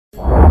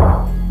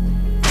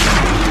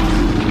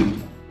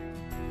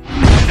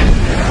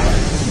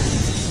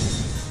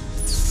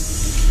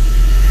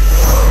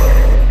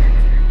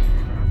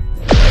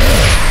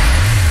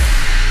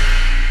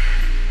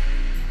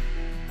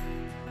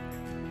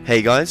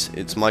Hey guys,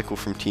 it's Michael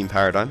from Team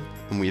Paradigm,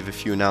 and we have a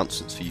few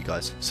announcements for you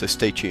guys, so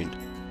stay tuned.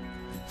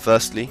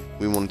 Firstly,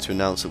 we wanted to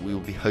announce that we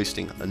will be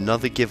hosting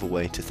another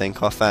giveaway to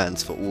thank our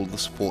fans for all the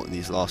support in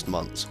these last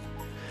months.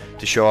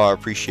 To show our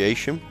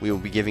appreciation, we will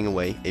be giving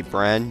away a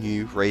brand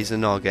new Razer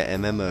Naga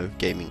MMO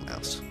gaming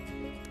mouse.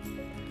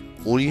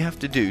 All you have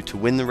to do to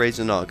win the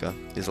Razer Naga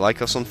is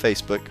like us on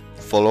Facebook,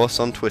 follow us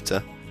on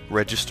Twitter,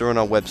 register on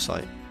our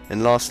website,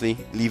 and lastly,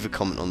 leave a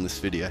comment on this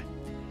video.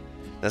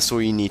 That's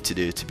all you need to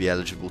do to be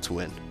eligible to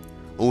win.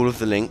 All of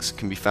the links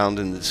can be found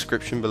in the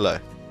description below.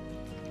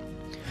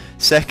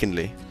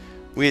 Secondly,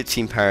 we at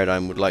Team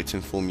Paradigm would like to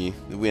inform you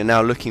that we are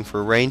now looking for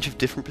a range of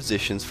different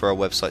positions for our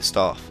website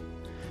staff.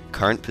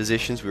 Current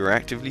positions we are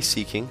actively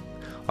seeking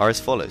are as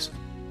follows: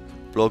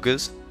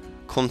 bloggers,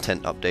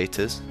 content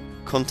updaters,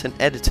 content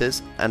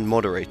editors, and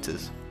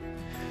moderators.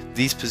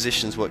 These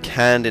positions work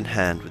hand in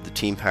hand with the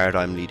Team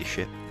Paradigm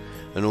leadership,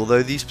 and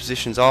although these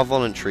positions are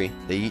voluntary,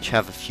 they each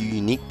have a few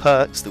unique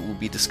perks that will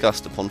be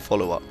discussed upon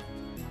follow-up.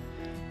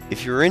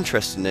 If you are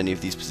interested in any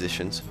of these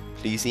positions,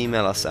 please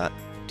email us at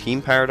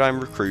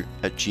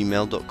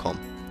teamparadigmrecruit@gmail.com.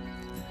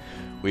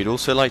 We'd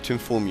also like to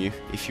inform you,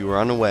 if you are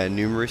unaware,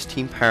 numerous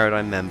Team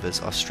Paradigm members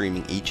are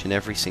streaming each and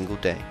every single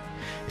day.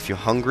 If you're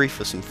hungry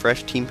for some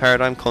fresh Team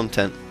Paradigm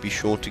content, be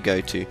sure to go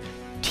to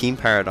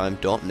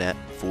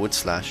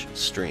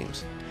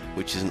teamparadigm.net/streams,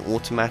 which is an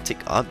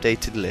automatic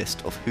updated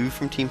list of who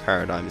from Team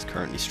Paradigm is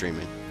currently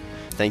streaming.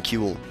 Thank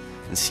you all,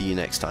 and see you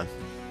next time.